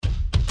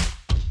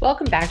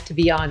Welcome back to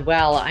Beyond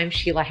Well. I'm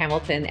Sheila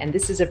Hamilton, and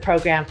this is a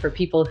program for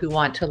people who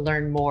want to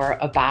learn more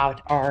about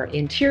our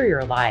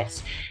interior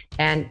lives.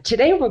 And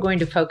today we're going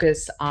to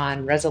focus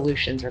on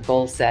resolutions or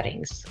goal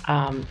settings.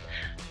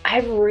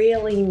 I've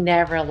really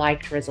never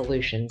liked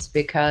resolutions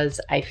because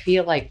I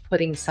feel like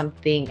putting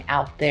something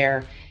out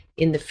there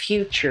in the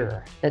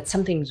future, that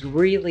something's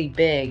really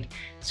big,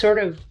 sort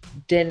of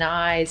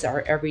denies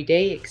our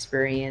everyday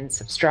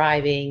experience of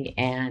striving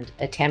and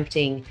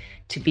attempting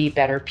to be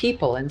better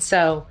people. And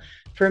so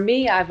for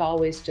me, I've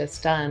always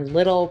just done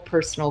little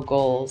personal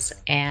goals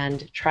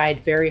and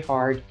tried very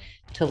hard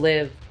to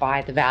live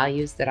by the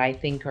values that I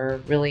think are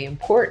really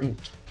important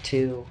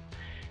to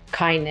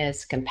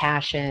kindness,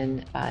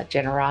 compassion,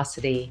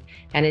 generosity,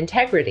 and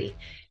integrity.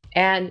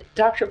 And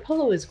Dr.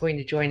 Polo is going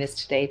to join us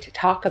today to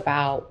talk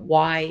about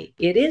why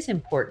it is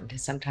important to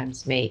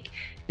sometimes make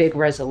big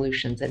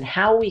resolutions and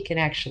how we can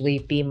actually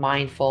be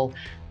mindful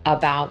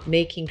about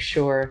making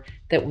sure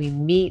that we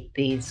meet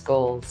these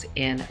goals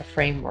in a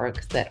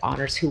framework that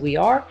honors who we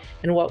are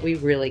and what we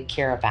really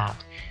care about.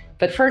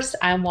 But first,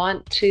 I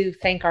want to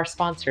thank our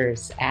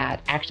sponsors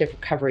at Active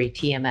Recovery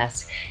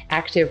TMS.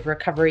 Active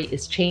Recovery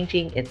is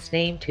changing its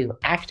name to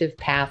Active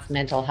Path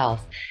Mental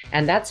Health.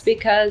 And that's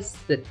because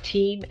the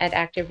team at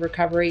Active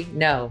Recovery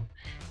know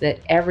that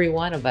every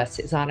one of us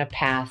is on a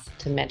path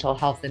to mental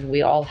health, and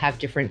we all have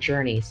different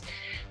journeys.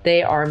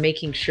 They are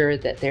making sure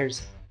that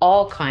there's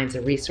all kinds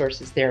of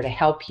resources there to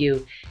help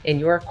you in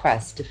your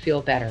quest to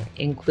feel better,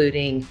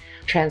 including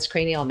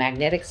transcranial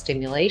magnetic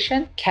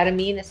stimulation,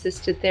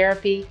 ketamine-assisted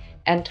therapy,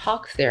 and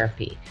talk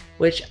therapy,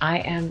 which I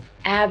am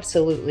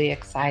absolutely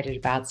excited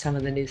about some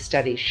of the new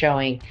studies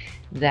showing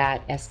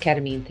that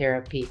esketamine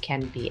therapy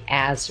can be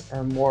as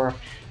or more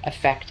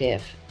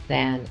effective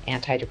than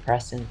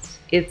antidepressants.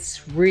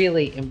 It's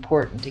really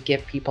important to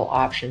give people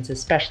options,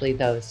 especially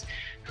those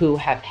who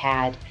have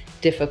had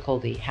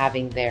difficulty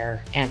having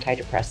their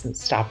antidepressants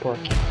stop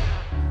working.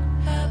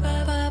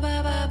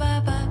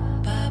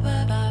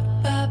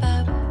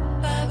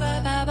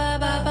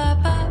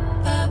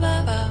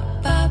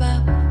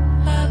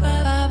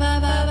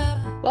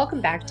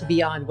 Welcome back to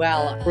Beyond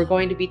Well. We're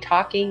going to be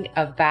talking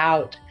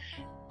about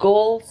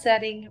goal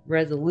setting,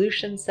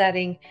 resolution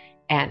setting,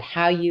 and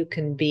how you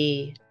can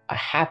be a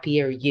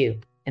happier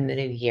you in the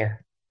new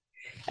year.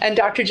 And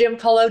Dr. Jim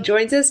Polo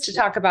joins us to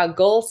talk about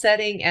goal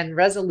setting and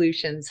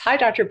resolutions. Hi,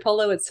 Dr.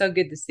 Polo. It's so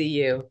good to see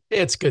you.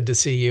 It's good to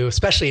see you,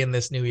 especially in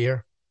this new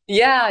year.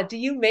 Yeah. Do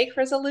you make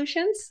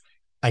resolutions?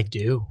 I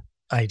do.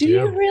 I Do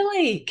you do.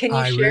 really? Can you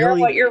I share what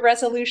really. your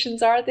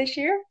resolutions are this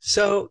year?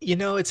 So,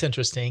 it's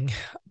interesting.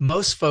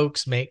 Most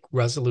folks make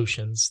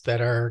resolutions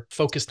that are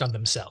focused on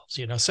themselves,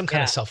 some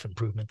kind of Yeah.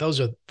 self-improvement. Those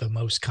are the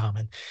most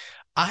common.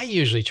 I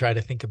usually try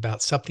to think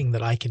about something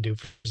that I can do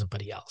for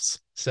somebody else.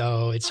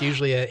 So it's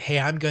usually hey,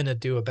 I'm going to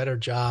do a better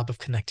job of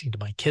connecting to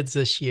my kids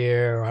this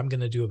year, or I'm going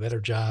to do a better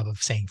job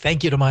of saying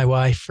thank you to my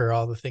wife for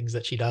all the things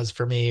that she does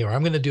for me, or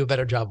I'm going to do a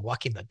better job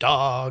walking the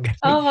dog.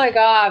 Oh my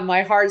God,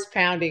 my heart's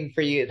pounding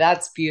for you.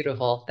 That's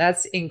beautiful.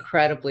 That's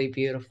incredibly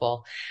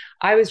beautiful.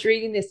 I was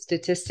reading this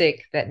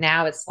statistic that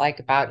now it's like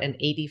about an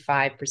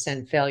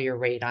 85% failure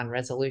rate on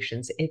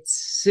resolutions. It's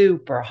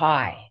super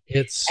high.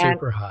 It's And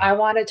super I high.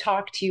 want to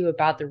talk to you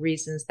about the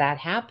reasons that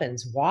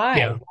happens. Why?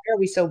 Yeah. Why are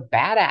we so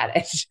bad at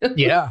it?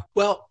 Yeah.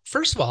 Well,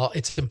 first of all,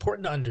 it's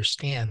important to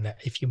understand that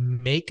if you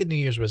make a New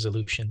Year's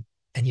resolution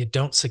and you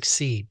don't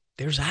succeed,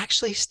 there's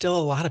actually still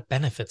a lot of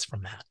benefits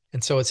from that.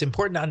 And so it's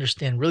important to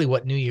understand really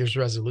what New Year's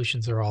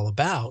resolutions are all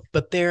about,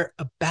 but they're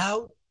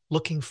about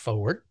looking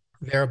forward.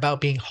 They're about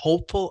being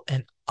hopeful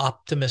and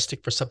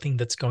optimistic for something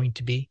that's going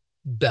to be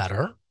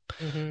better.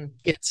 Hmm.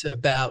 It's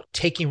about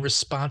taking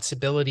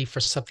responsibility for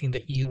something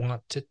that you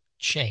want to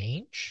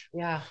change.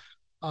 Yeah.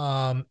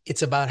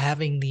 It's about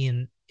having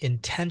the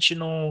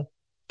intentional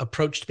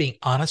approach to being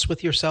honest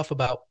with yourself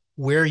about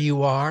where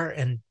you are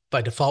and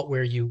by default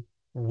where you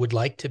would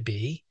like to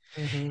be.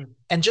 Hmm.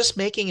 And just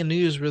making a New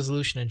Year's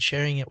resolution and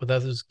sharing it with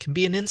others can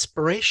be an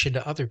inspiration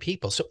to other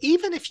people. So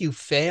even if you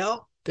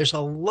fail, there's a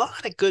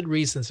lot of good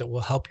reasons that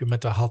will help your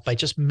mental health by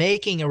just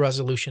making a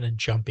resolution and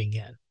jumping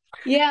in.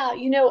 Yeah,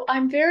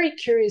 I'm very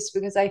curious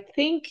because I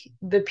think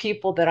the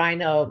people that I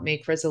know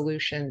make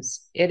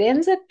resolutions, it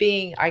ends up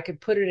being, I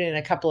could put it in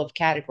a couple of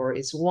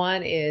categories.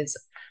 One is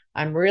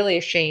I'm really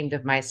ashamed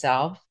of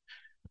myself.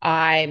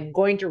 I'm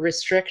going to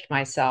restrict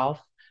myself.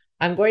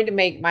 I'm going to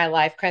make my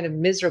life kind of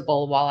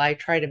miserable while I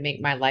try to make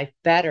my life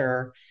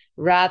better,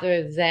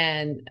 rather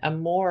than a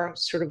more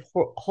sort of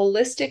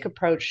holistic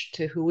approach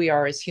to who we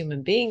are as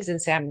human beings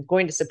and say, I'm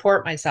going to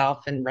support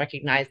myself and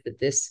recognize that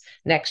this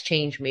next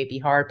change may be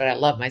hard, but I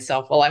love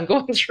myself while I'm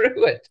going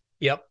through it.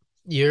 Yep,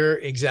 you're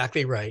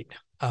exactly right.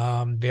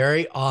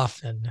 Very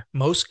often,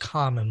 most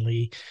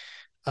commonly,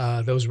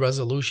 those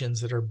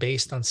resolutions that are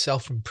based on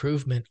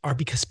self-improvement are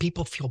because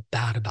people feel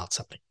bad about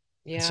something.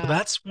 And so Yeah.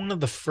 that's one of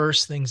the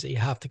first things that you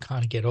have to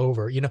kind of get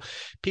over.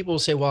 People will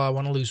say, well, I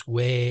want to lose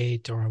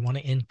weight or I want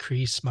to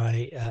increase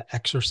my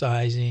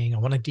exercising. I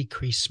want to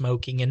decrease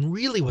smoking. And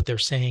really what they're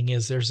saying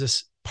is there's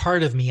this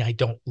part of me I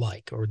don't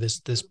like, or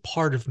this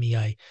part of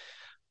me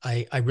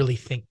I really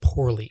think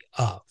poorly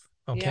of.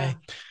 Yeah. Okay.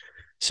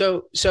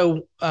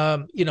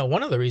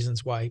 One of the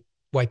reasons why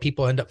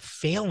people end up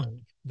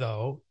failing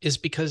though is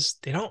because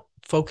they don't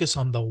focus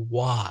on the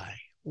why.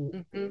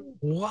 Hmm.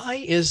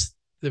 Why is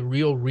the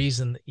real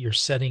reason that you're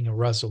setting a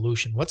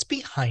resolution? What's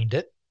behind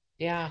it?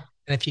 Yeah.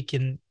 And if you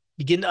can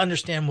begin to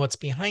understand what's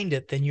behind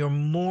it, then you're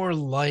more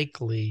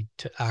likely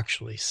to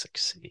actually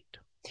succeed.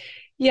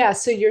 Yeah.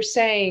 So you're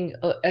saying,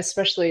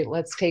 especially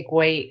let's take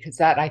weight, because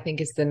that I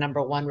think is the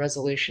number one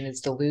resolution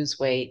is to lose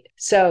weight.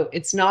 So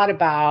it's not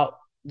about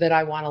that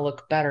I want to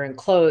look better in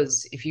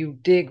clothes. If you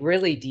dig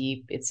really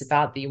deep, it's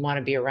about that you want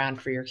to be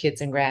around for your kids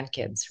and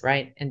grandkids,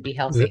 right? And be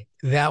healthy.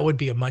 That would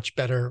be a much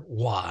better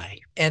why.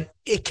 And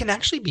it can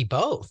actually be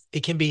both.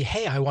 It can be,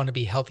 hey, I want to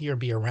be healthier and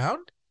be around.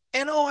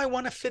 And oh, I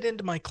want to fit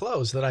into my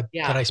clothes that I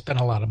Yeah.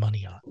 spent a lot of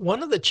money on.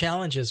 One of the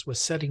challenges with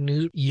setting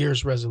New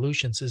Year's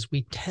resolutions is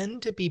we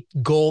tend to be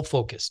goal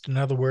focused. In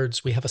other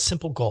words, we have a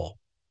simple goal,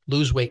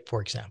 lose weight,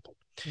 for example.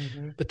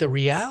 Hmm. But the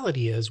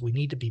reality is we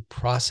need to be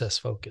process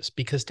focused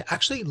because to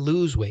actually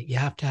lose weight, you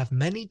have to have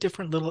many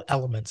different little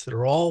elements that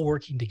are all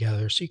working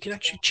together so you can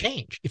actually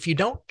change. If you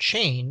don't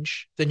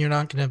change, then you're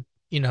not going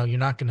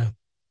to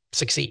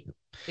succeed.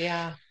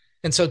 Yeah.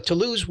 And so to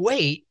lose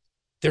weight,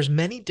 there's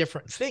many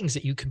different things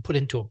that you can put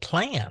into a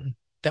plan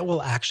that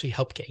will actually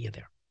help get you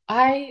there.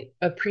 I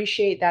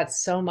appreciate that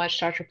so much,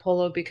 Dr.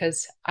 Polo,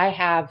 because I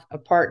have a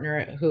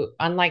partner who,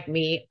 unlike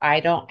me, I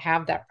don't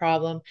have that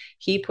problem.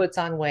 He puts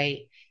on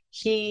weight.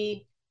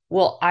 He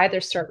will either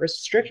start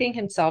restricting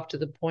himself to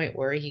the point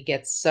where he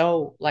gets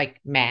so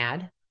like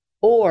mad,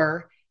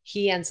 or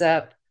he ends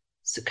up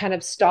kind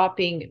of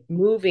stopping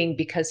moving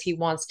because he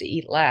wants to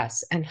eat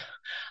less. And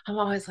I'm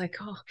always like,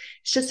 oh,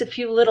 it's just a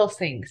few little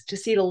things.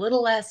 Just eat a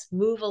little less,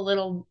 move a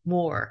little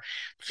more,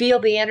 feel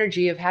the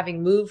energy of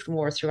having moved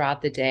more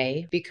throughout the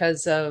day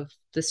because of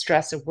the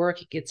stress of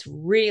work. It gets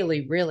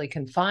really, really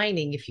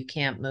confining if you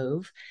can't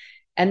move.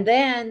 And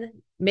then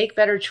make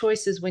better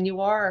choices when you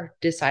are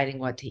deciding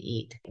what to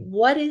eat.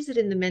 What is it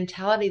in the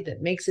mentality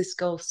that makes us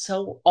go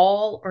so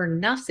all or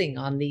nothing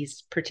on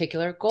these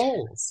particular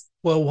goals?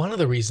 Well, one of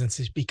the reasons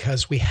is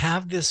because we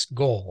have this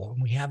goal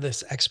and we have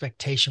this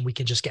expectation we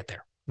can just get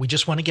there. We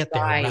just want to get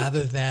there Right.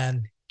 rather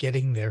than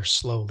getting there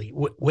slowly.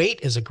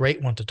 Weight is a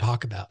great one to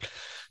talk about.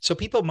 So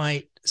people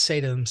might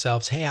say to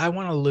themselves, hey, I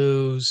want to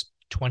lose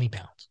 20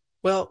 pounds.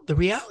 Well, the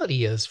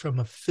reality is, from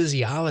a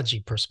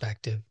physiology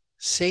perspective,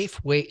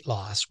 safe weight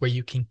loss where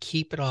you can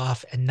keep it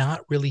off and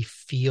not really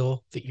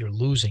feel that you're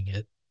losing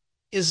it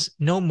is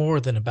no more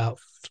than about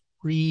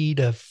 3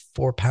 to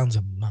 4 pounds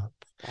a month.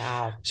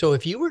 Wow. So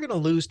if you were going to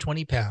lose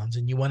 20 pounds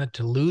and you wanted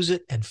to lose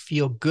it and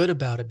feel good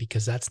about it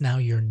because that's now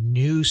your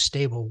new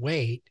stable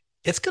weight,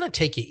 it's going to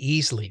take you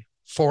easily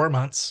 4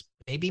 months,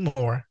 maybe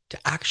more, to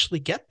actually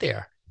get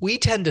there. We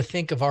tend to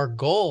think of our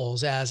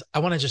goals as, I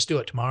want to just do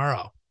it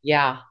tomorrow.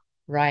 Yeah,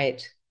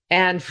 right.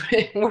 And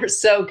we're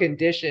so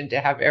conditioned to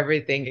have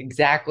everything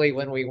exactly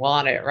when we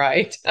want it,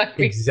 right? I mean,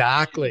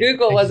 Exactly.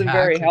 Google wasn't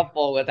very Exactly.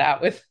 helpful with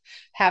that, with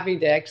having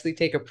to actually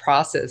take a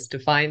process to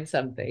find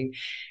something.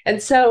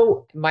 And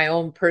so my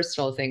own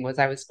personal thing was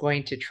I was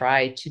going to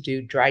try to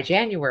do dry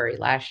January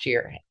last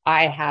year.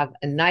 I have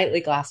a nightly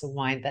glass of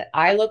wine that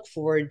I look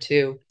forward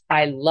to.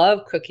 I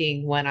love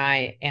cooking when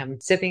I am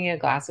sipping a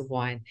glass of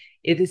wine.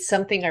 It is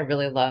something I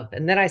really love.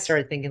 And then I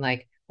started thinking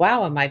like,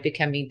 wow, am I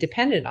becoming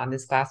dependent on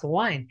this glass of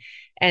wine?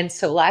 And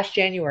so last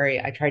January,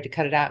 I tried to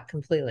cut it out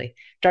completely.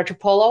 Dr.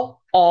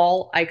 Polo,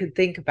 all I could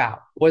think about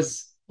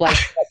was like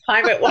what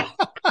time it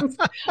was.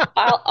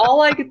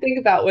 All I could think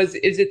about was,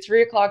 is it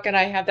 3 o'clock and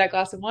I have that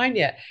glass of wine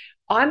yet?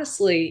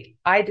 Honestly,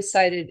 I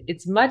decided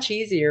it's much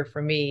easier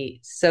for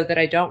me so that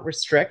I don't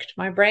restrict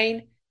my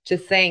brain to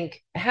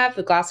think, have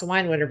the glass of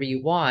wine whenever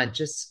you want,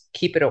 just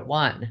keep it at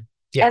one.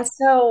 Yeah. And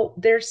so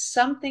there's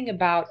something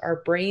about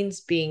our brains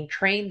being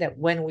trained that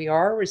when we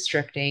are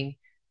restricting,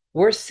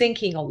 we're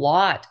thinking a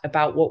lot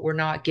about what we're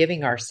not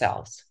giving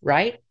ourselves,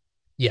 right?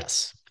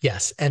 Yes.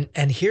 Yes. And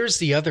here's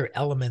the other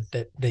element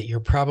that you're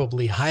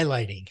probably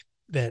highlighting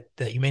that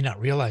you may not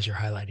realize you're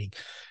highlighting.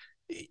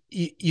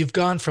 You've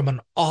gone from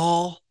an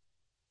all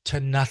to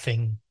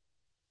nothing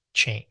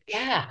change.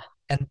 Yeah.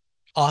 And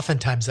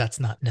oftentimes that's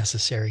not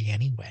necessary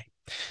anyway.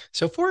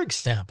 So, for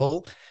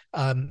example,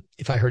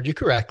 if I heard you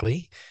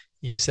correctly,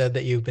 you said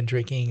that you've been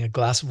drinking a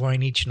glass of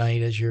wine each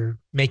night as you're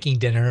making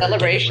dinner or getting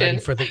ready Celebration.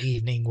 for the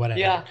evening, whatever.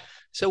 Yeah.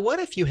 So, what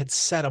if you had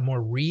set a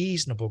more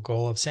reasonable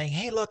goal of saying,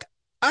 hey, look,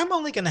 I'm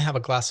only going to have a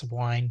glass of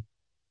wine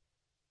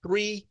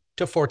 3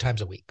 to 4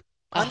 times a week.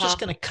 I'm Uh-huh. just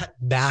going to cut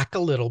back a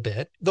little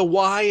bit. The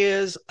why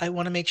is I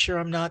want to make sure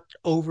I'm not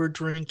over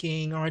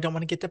drinking, or I don't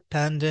want to get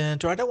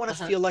dependent, or I don't want to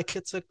Uh-huh. feel like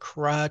it's a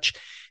crutch.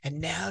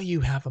 And now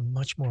you have a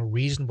much more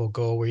reasonable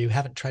goal where you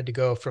haven't tried to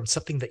go from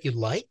something that you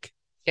like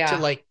to Yeah.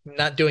 like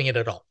not doing it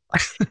at all.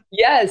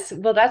 Yes.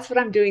 Well, that's what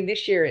I'm doing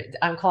this year.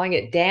 I'm calling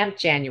it damp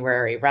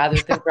January rather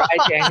than dry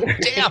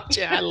Damn,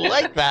 January. I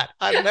like that.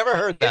 I've never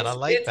heard that. I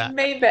like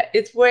that.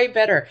 It's way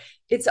better.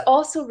 It's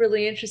also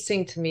really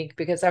interesting to me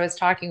because I was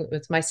talking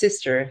with my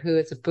sister who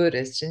is a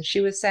Buddhist, and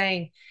she was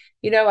saying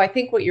I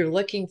think what you're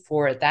looking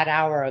for at that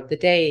hour of the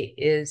day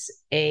is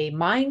a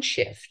mind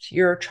shift.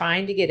 You're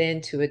trying to get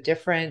into a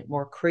different,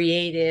 more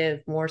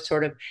creative, more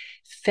sort of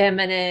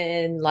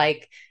feminine,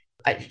 like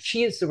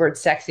she used the word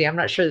sexy. I'm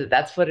not sure that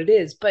that's what it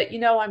is, but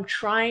I'm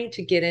trying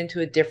to get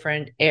into a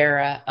different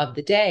era of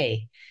the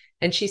day.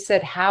 And she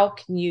said, how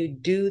can you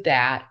do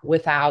that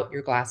without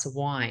your glass of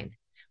wine?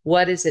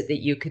 What is it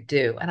that you could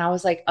do? And I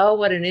was like, oh,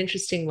 what an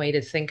interesting way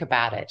to think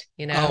about it.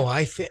 Oh,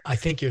 I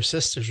think your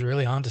sister's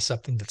really onto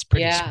something that's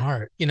pretty Yeah,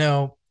 smart. You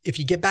know, if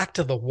you get back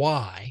to the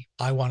why,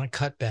 I want to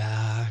cut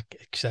back,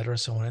 et cetera,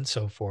 so on and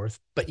so forth,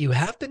 but you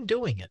have been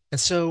doing it. And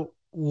so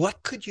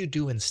what could you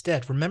do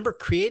instead? Remember,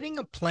 creating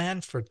a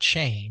plan for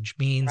change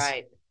means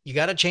right. you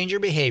got to change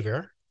your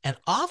behavior. And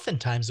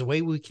oftentimes the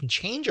way we can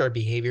change our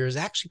behavior is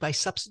actually by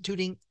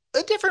substituting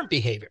a different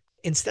behavior.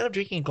 Instead of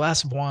drinking a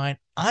glass of wine,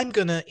 I'm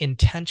going to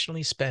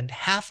intentionally spend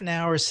half an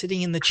hour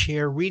sitting in the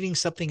chair reading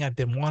something I've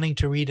been wanting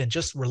to read and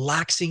just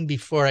relaxing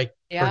before I or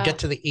get Yeah.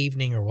 to the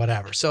evening or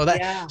whatever. So that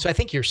Yeah. so I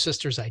think your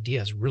sister's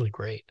idea is really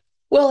great.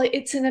 Well,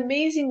 it's an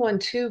amazing one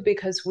too,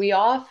 because we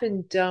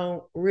often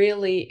don't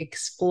really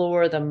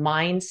explore the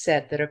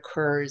mindset that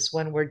occurs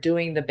when we're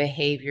doing the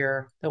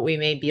behavior that we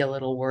may be a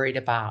little worried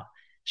about.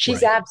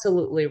 She's Right.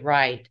 absolutely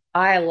right.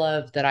 I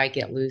love that I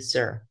get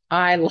looser.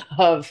 I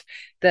love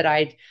that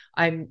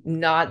I'm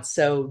not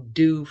so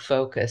do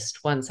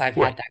focused once I've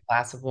had Right. that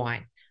glass of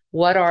wine.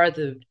 What are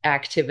the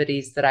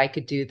activities that I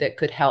could do that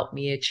could help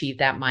me achieve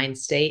that mind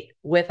state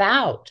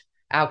without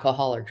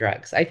alcohol or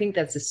drugs? I think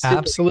that's a super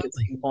Absolutely.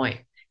 interesting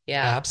point.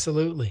 Yeah.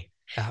 Absolutely.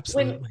 When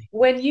Absolutely.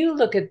 when you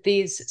look at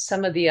these,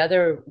 some of the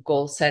other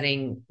goal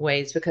setting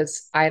ways,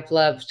 because I've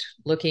loved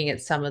looking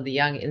at some of the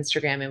young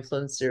Instagram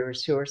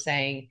influencers who are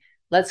saying,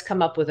 let's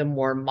come up with a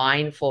more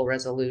mindful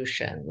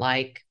resolution,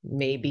 like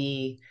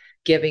maybe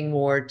giving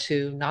more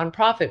to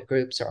nonprofit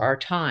groups or our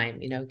time,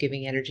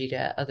 giving energy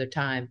to other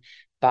time,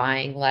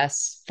 buying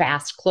less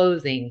fast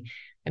clothing.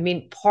 I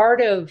mean, part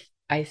of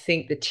I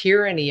think the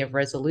tyranny of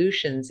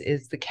resolutions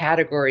is the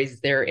categories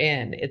they're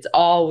in. It's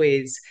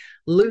always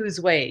lose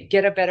weight,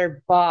 get a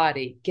better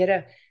body,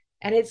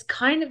 and it's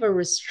kind of a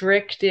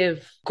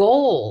restrictive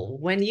goal.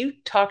 When you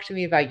talk to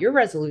me about your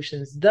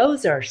resolutions,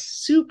 those are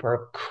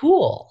super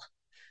cool.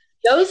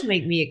 Those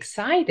make me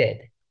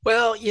excited.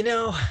 Well,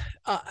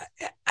 uh,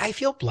 I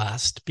feel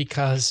blessed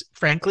because,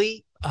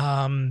 frankly,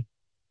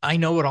 I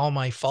know what all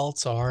my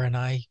faults are, and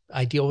I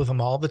deal with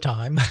them all the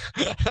time.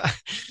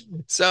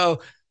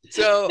 so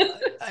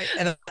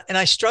and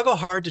I struggle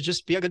hard to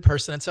just be a good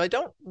person, and so I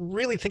don't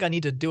really think I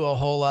need to do a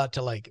whole lot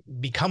to like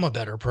become a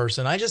better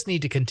person. I just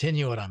need to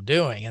continue what I'm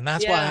doing, and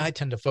that's why Yeah. I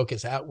tend to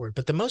focus outward.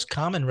 But the most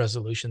common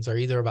resolutions are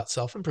either about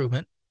self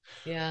improvement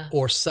Yeah.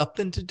 or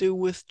something to do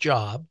with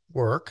job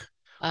work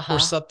or Uh-huh.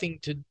 something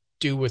to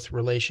do with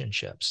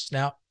relationships.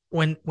 Now,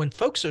 when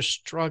folks are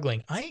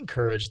struggling, I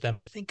encourage them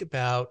to think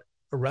about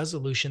a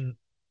resolution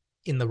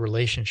in the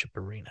relationship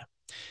arena.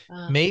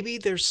 Uh, Maybe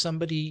there's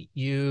somebody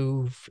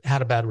you've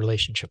had a bad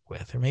relationship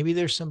with, or maybe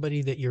there's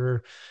somebody that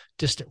you're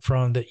distant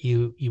from that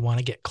you want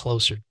to get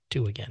closer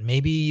to again.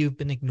 Maybe you've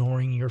been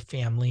ignoring your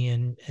family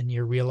and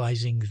you're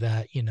realizing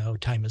that,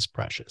 time is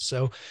precious.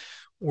 So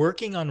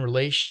working on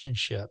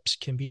relationships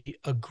can be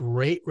a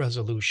great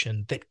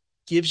resolution that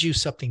gives you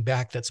something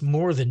back that's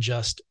more than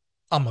just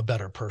I'm a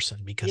better person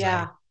because I,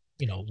 yeah.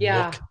 look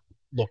Yeah.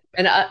 look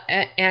And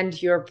better.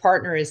 your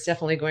partner is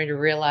definitely going to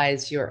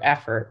realize your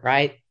effort,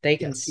 right? They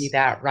can see Yes.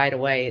 that right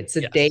away. It's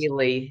a Yes.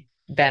 daily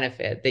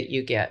benefit that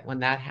you get when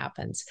that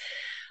happens.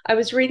 I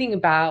was reading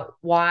about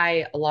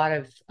why a lot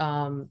of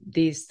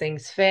these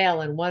things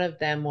fail, and one of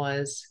them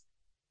was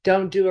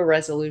don't do a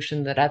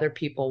resolution that other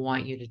people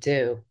want you to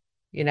do,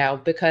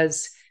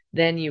 because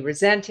then you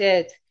resent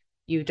it.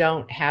 You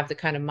don't have the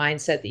kind of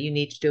mindset that you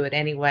need to do it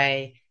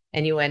anyway.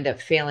 And you end up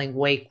failing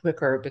way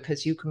quicker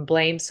because you can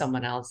blame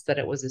someone else that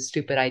it was a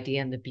stupid idea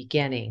in the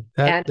beginning.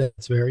 And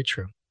That's very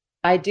true.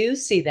 I do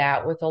see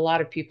that with a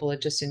lot of people,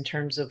 just in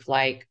terms of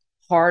like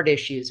heart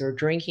issues or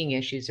drinking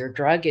issues or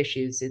drug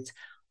issues. It's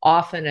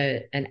often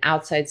an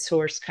outside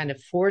source kind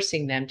of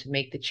forcing them to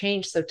make the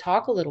change. So,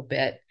 talk a little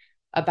bit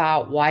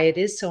about why it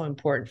is so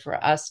important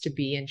for us to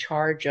be in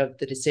charge of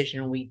the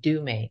decision we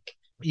do make.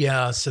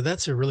 Yeah, so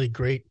that's a really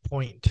great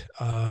point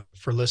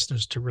for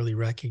listeners to really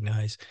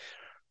recognize.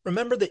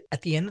 Remember that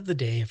at the end of the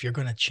day, if you're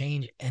going to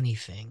change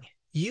anything,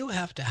 you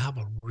have to have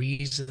a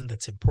reason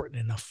that's important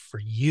enough for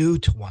you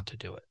to want to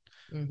do it.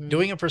 Hmm.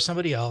 Doing it for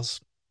somebody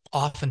else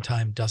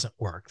oftentimes doesn't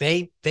work.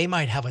 They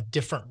might have a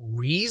different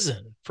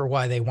reason for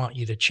why they want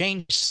you to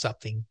change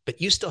something, but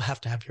you still have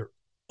to have your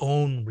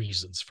own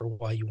reasons for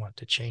why you want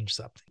to change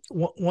something.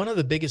 One of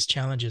the biggest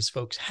challenges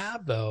folks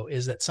have, though,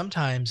 is that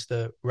sometimes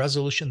the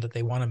resolution that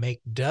they want to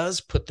make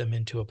does put them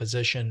into a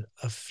position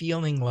of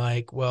feeling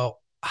like, well,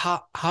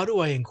 how do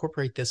I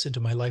incorporate this into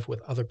my life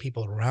with other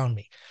people around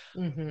me?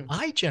 Hmm.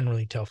 I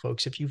generally tell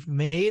folks if you've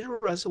made a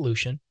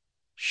resolution,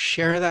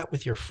 share that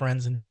with your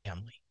friends and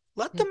family.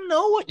 Let them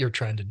know what you're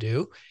trying to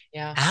do.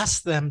 Yeah.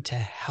 Ask them to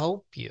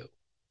help you.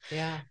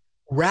 Yeah.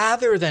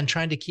 rather than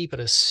trying to keep it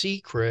a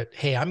secret.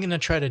 Hey, I'm going to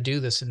try to do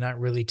this and not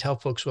really tell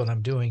folks what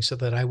I'm doing so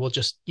that I will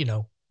just,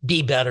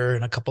 be better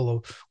in a couple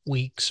of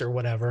weeks or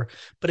whatever.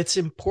 But it's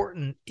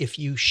important if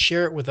you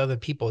share it with other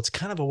people. It's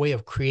kind of a way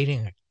of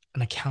creating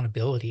an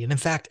accountability. And in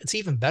fact, it's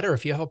even better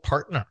if you have a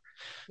partner.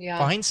 Yeah.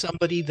 Find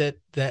somebody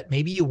that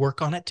maybe you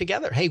work on it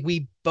together. Hey,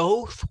 we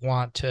both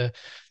want to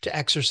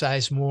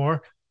exercise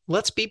more.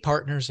 Let's be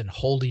partners and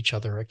hold each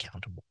other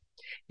accountable.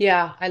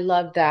 Yeah, I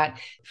love that.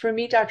 For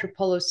me, Dr.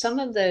 Polo, some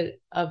of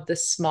the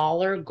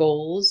smaller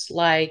goals,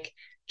 like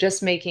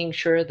just making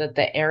sure that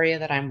the area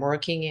that I'm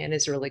working in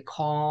is really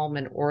calm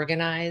and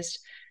organized,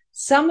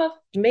 some of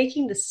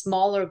making the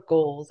smaller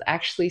goals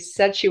actually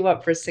sets you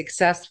up for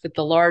success with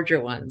the larger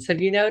ones.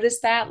 Have you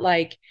noticed that?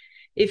 Like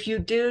if you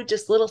do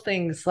just little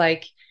things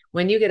like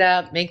when you get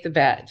up, make the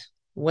bed.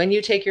 When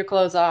you take your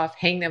clothes off,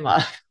 hang them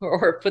up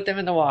or put them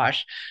in the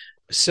wash.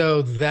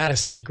 So that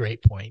is a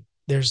great point.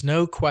 There's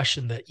no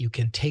question that you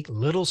can take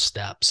little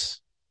steps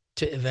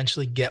to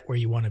eventually get where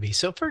you want to be.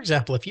 So for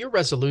example, if your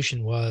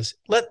resolution was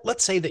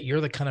let's say that you're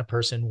the kind of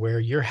person where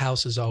your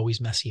house is always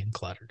messy and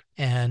cluttered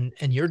and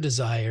your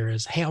desire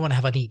is, hey, I want to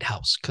have a neat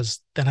house because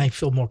then I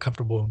feel more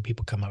comfortable when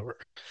people come over.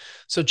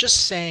 So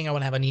just saying I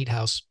want to have a neat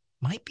house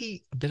might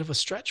be a bit of a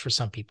stretch for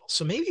some people.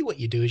 So maybe what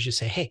you do is you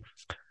say, hey,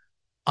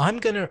 I'm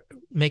going to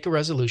make a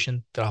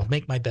resolution that I'll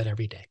make my bed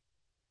every day.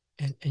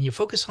 And you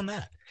focus on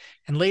that.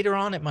 And later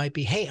on, it might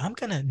be, hey, I'm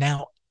going to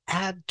now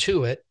add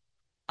to it.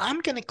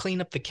 I'm going to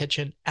clean up the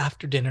kitchen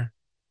after dinner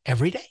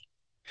every day.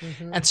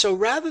 Mhm. And so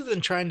rather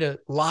than trying to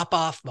lop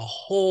off the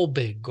whole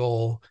big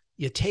goal,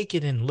 you take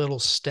it in little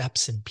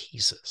steps and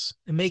pieces.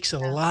 It makes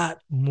it a Yeah. lot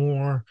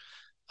more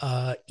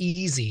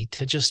easy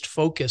to just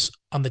focus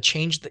on the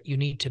change that you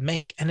need to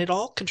make. And it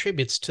all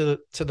contributes to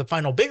the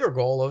final bigger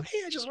goal of,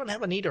 hey, I just want to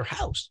have a neater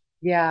house.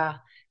 Yeah.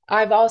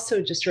 I've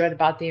also just read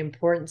about the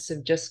importance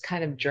of just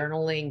kind of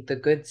journaling the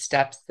good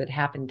steps that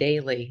happen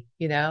daily.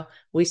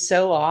 We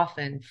so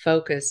often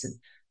focus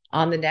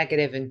on the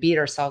negative and beat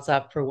ourselves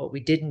up for what we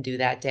didn't do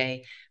that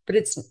day. But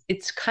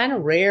it's kind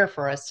of rare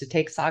for us to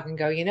take stock and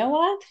go, you know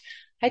what?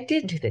 I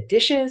did do the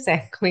dishes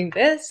and clean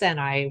this and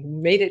I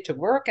made it to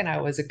work and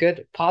I was a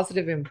good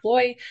positive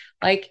employee.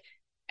 Like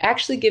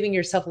actually giving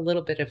yourself a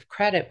little bit of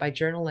credit by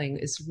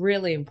journaling is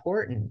really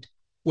important.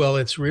 Well,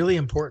 it's really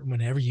important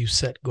whenever you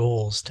set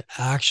goals to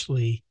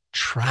actually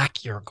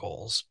track your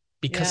goals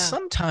because Yeah.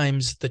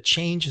 sometimes the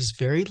change is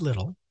very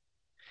little,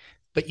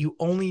 but you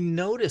only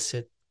notice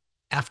it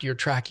after you're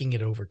tracking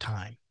it over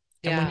time.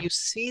 And when Yeah. you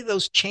see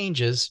those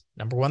changes,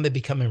 number one, they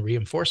become a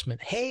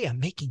reinforcement. Hey, I'm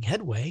making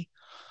headway.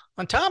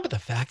 On top of the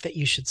fact that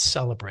you should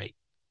celebrate,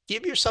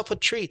 give yourself a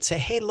treat. Say,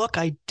 hey, look,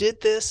 I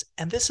did this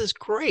and this is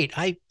great.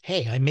 I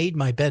made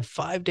my bed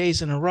 5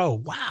 days in a row.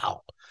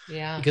 Wow,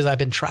 Yeah. because I've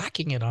been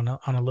tracking it on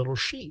a little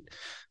sheet.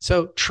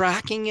 So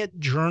tracking it,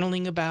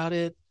 journaling about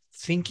it,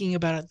 thinking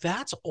about it,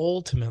 that's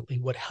ultimately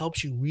what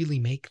helps you really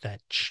make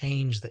that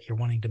change that you're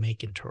wanting to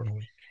make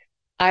internally.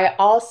 I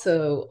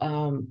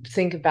also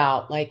think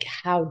about like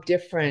how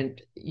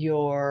different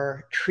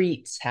your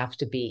treats have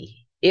to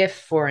be. If,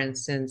 for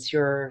instance,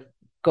 your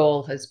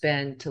goal has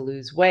been to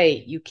lose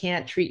weight, you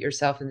can't treat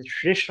yourself in the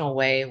traditional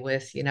way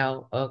with,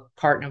 a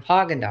carton of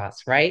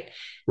Haagen-Dazs, right?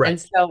 Right. And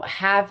so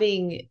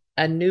having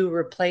a new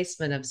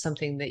replacement of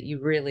something that you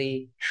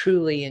really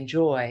truly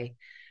enjoy,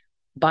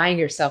 buying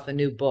yourself a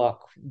new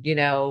book,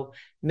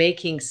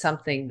 making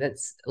something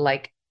that's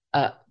like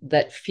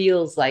that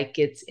feels like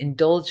it's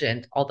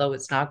indulgent, although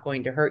it's not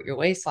going to hurt your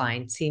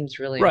waistline, seems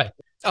really Right.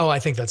 important. Oh, I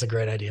think that's a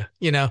great idea.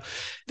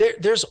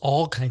 There's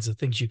all kinds of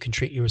things you can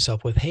treat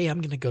yourself with. Hey, I'm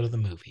going to go to the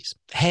movies.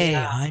 Hey,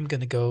 Yeah. I'm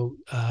going to go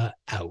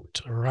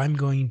out, or I'm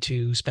going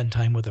to spend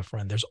time with a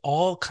friend. There's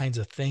all kinds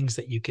of things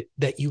that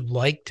you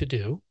like to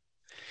do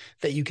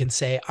that you can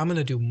say, I'm going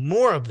to do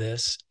more of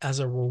this as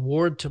a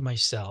reward to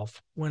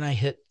myself when I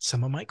hit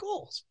some of my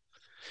goals.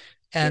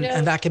 You And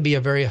know, that can be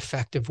a very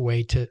effective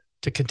way to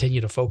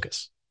continue to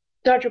focus.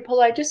 Dr.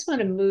 Polo, I just want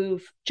to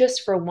move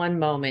just for one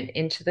moment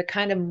into the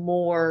kind of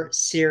more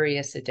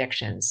serious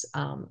addictions,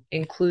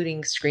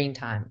 including screen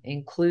time,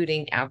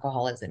 including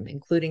alcoholism,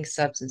 including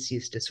substance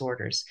use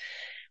disorders.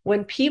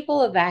 When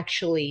people have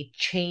actually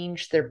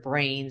changed their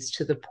brains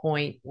to the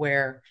point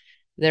where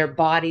their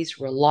bodies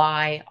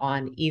rely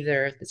on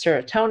either the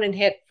serotonin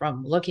hit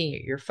from looking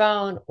at your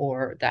phone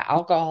or the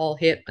alcohol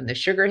hit when the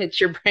sugar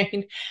hits your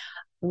brain,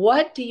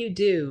 what do you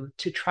do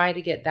to try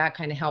to get that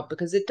kind of help?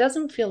 Because it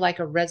doesn't feel like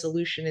a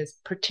resolution is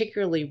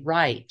particularly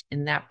right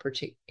in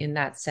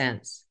that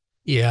sense.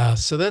 Yeah,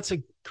 so that's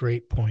a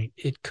great point.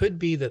 It could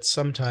be that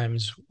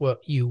sometimes what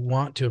you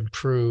want to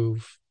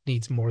improve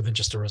needs more than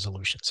just a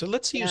resolution. So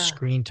let's use Yeah.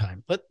 screen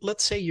time.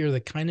 Let's say you're the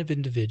kind of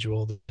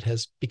individual that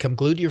has become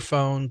glued to your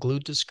phone,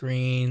 glued to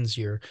screens.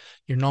 You're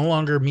no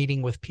longer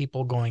meeting with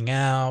people, going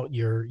out.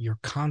 You're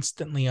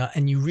constantly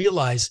and you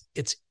realize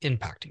it's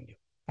impacting you.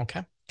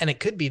 Okay? And it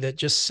could be that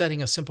just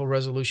setting a simple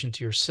resolution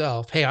to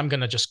yourself, hey, I'm going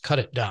to just cut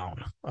it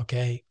down,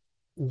 okay,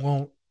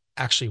 won't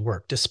actually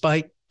work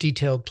despite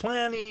detailed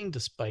planning,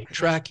 despite Yeah.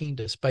 tracking,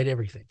 despite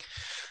everything.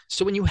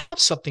 So when you have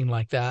something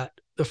like that,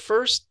 the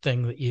first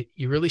thing that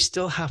you really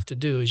still have to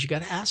do is you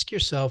got to ask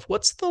yourself,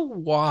 what's the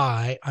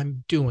why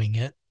I'm doing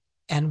it?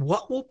 And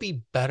what will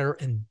be better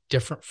and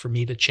different for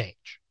me to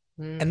change?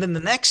 And Mm, then the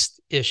next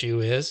issue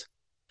is,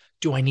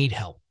 do I need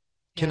help?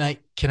 Can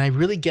yeah. I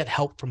really get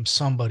help from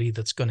somebody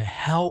that's going to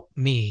help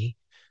me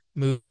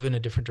move in a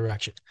different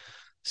direction?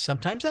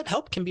 Sometimes that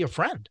help can be a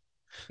friend.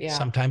 Yeah.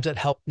 Sometimes that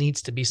help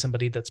needs to be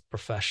somebody that's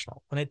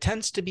professional. When it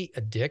tends to be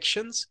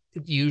addictions,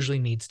 it usually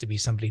needs to be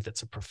somebody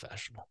that's a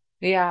professional.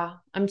 Yeah.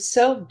 I'm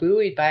so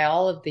buoyed by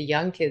all of the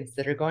young kids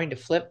that are going to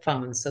flip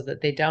phones so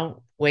that they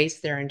don't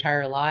waste their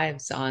entire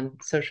lives on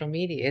social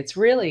media.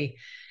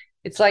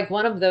 It's like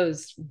one of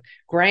those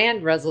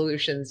grand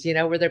resolutions,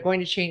 where they're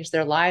going to change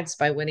their lives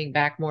by winning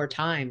back more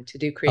time to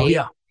do Oh creative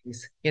yeah.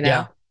 things.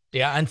 Yeah.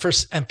 Yeah. And for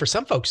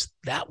some folks,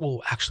 that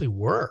will actually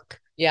work,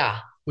 Yeah.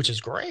 which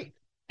is great.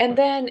 And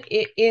then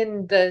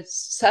in the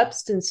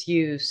substance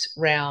use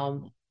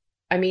realm,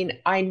 I mean,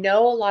 I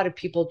know a lot of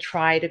people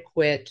try to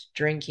quit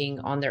drinking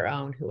on their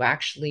own who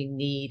actually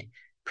need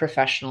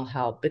professional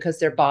help because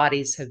their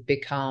bodies have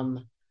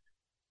become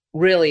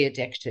really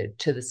addicted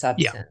to the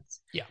Yeah. substance.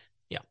 Yeah.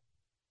 Yeah.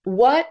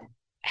 What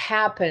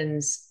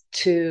happens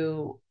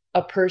to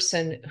a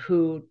person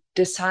who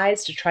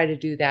decides to try to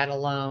do that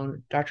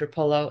alone, Dr.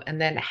 Polo,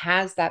 and then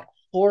has that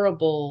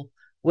horrible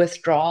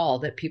withdrawal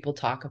that people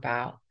talk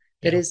about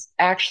that Yeah. is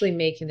actually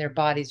making their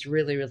bodies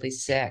really, really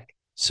sick?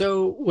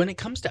 So when it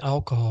comes to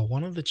alcohol,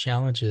 one of the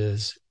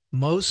challenges,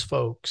 most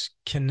folks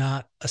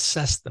cannot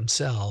assess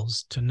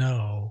themselves to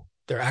know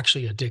they're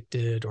actually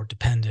addicted or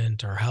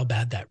dependent or how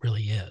bad that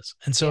really is.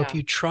 And so Yeah.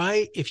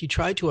 if you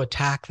try to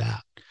attack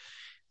that,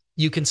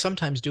 you can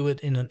sometimes do it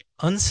in an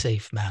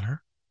unsafe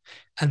manner.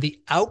 And the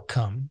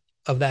outcome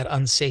of that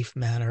unsafe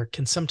manner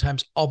can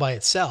sometimes all by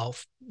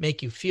itself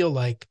make you feel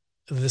like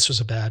this was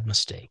a bad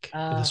mistake.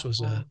 This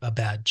was Oh, a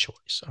bad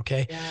choice.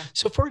 Okay. yeah.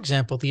 So, for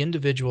example, the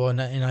individual, and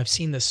I've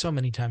seen this so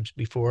many times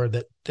before,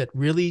 that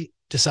really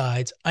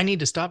decides, I need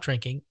to stop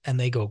drinking, and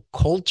they go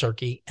cold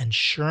turkey. And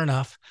sure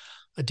enough,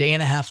 a day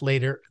and a half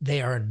later,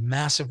 they are in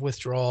massive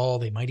withdrawal.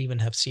 They might even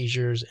have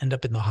seizures, end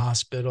up in the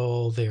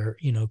hospital. They're,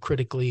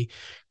 critically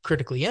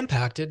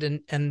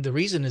impacted. And the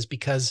reason is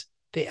because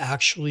they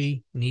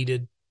actually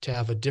needed to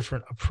have a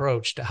different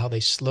approach to how they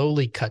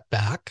slowly cut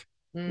back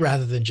Mm,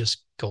 rather than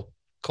just go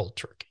cold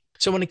turkey.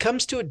 So when it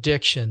comes to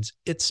addictions,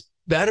 it's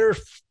better,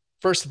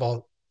 first of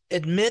all,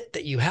 admit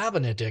that you have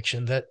an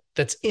addiction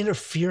that's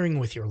interfering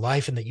with your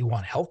life and that you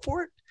want help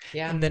for it,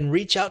 yeah. and then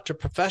reach out to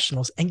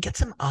professionals and get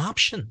some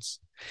options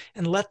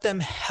and let them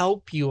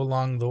help you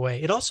along the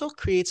way. It also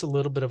creates a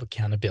little bit of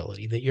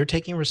accountability that you're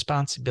taking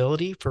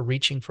responsibility for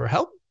reaching for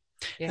help,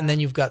 and Yeah. then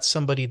you've got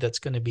somebody that's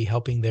going to be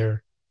helping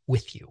there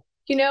with you.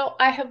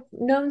 I have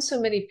known so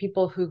many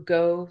people who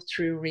go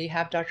through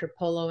rehab, Dr.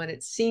 Polo, and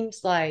it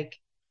seems like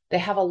they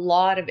have a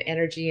lot of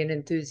energy and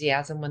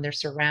enthusiasm when they're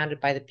surrounded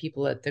by the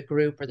people at the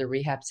group or the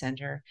rehab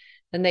center.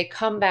 Then they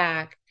come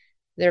back,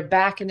 they're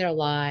back in their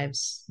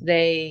lives.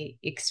 They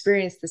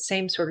experience the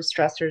same sort of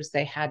stressors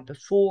they had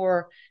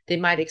before. They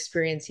might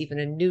experience even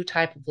a new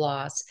type of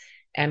loss,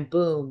 and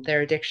boom,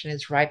 their addiction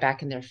is right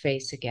back in their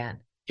face again.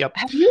 Yep.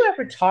 Have you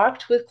ever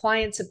talked with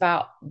clients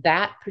about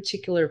that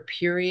particular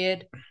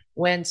period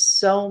when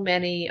so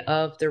many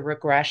of the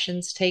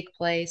regressions take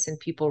place and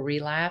people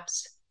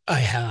relapse? I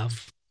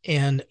have.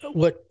 And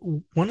what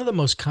one of the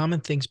most common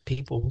things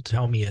people will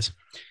tell me is,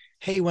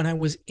 hey, when I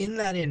was in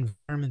that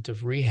environment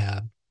of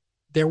rehab,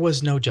 there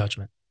was no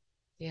judgment.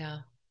 Yeah.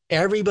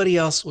 Everybody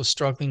else was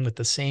struggling with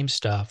the same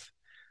stuff.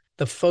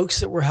 The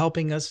folks that were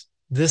helping us,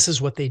 this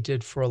is what they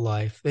did for a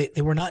life.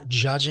 They were not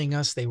judging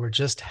us, they were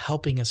just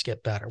helping us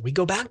get better. We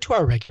go back to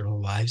our regular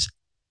lives,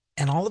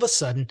 and all of a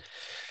sudden,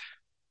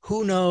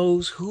 who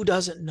knows? Who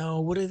doesn't know?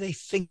 What do they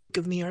think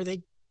of me? Are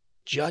they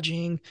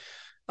judging?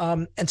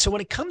 And so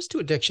when it comes to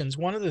addictions,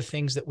 one of the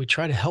things that we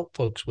try to help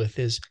folks with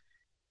is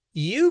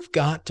you've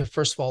got to,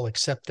 first of all,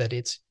 accept that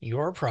it's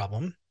your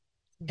problem,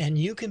 and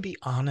you can be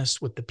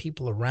honest with the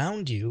people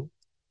around you.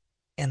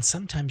 And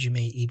sometimes you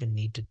may even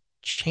need to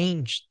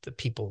change the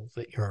people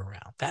that you're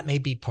around. That may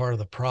be part of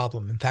the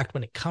problem. In fact,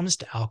 when it comes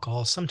to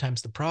alcohol,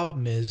 sometimes the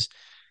problem is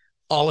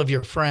all of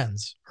your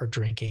friends are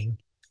drinking,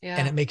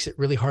 and Yeah. it makes it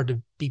really hard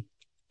to be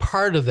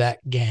part of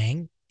that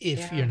gang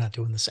if you're Yeah. not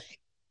doing the same.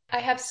 I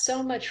have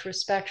so much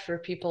respect for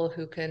people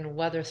who can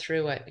weather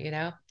through it.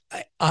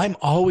 I'm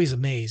always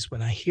amazed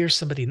when I hear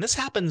somebody, and this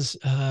happens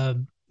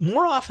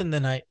more often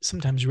than I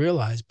sometimes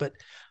realize, but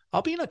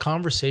I'll be in a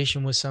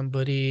conversation with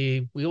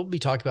somebody. We'll be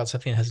talking about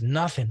something that has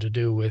nothing to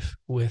do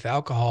with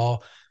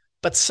alcohol,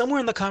 but somewhere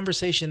in the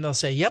conversation, they'll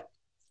say, yep,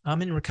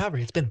 I'm in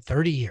recovery. It's been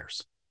 30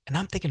 years. And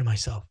I'm thinking to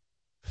myself,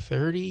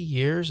 30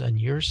 years and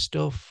you're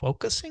still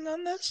focusing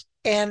on this?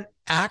 And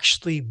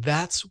actually,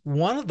 that's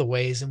one of the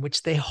ways in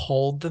which they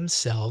hold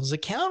themselves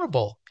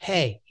accountable.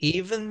 Hey,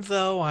 even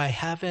though I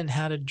haven't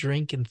had a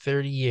drink in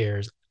 30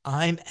 years,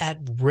 I'm at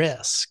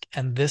risk.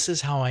 And this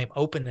is how I'm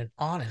open and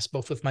honest,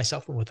 both with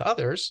myself and with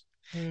others.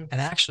 Mm.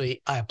 And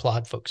actually, I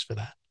applaud folks for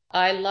that.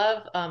 I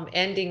love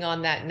ending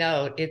on that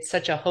note. It's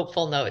such a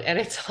hopeful note. And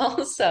it's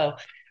also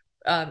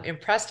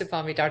impressed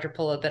upon me, Dr.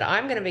 Polo, that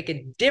I'm going to make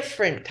a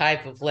different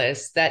type of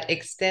list that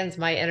extends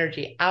my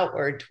energy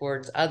outward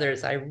towards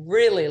others. I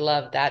really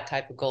love that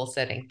type of goal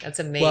setting. That's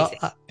Well, amazing.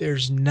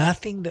 there's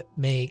nothing that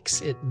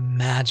makes it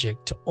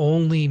magic to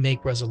only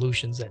make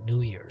resolutions at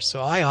New Year's.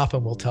 So I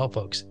often will tell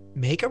folks,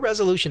 make a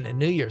resolution at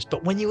New Year's,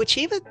 but when you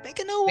achieve it, make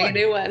a new Make a one.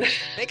 new one.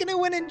 Make a new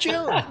one in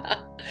June.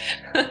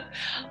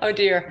 Oh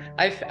dear.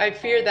 I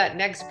fear that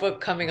next book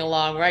coming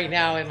along right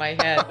now in my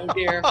head. Oh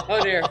dear.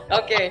 Oh dear.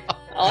 Okay.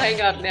 I'll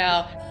hang up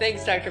now.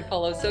 Thanks, Dr.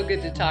 Polo. So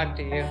good to talk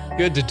to you.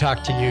 Good to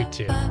talk to you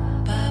too.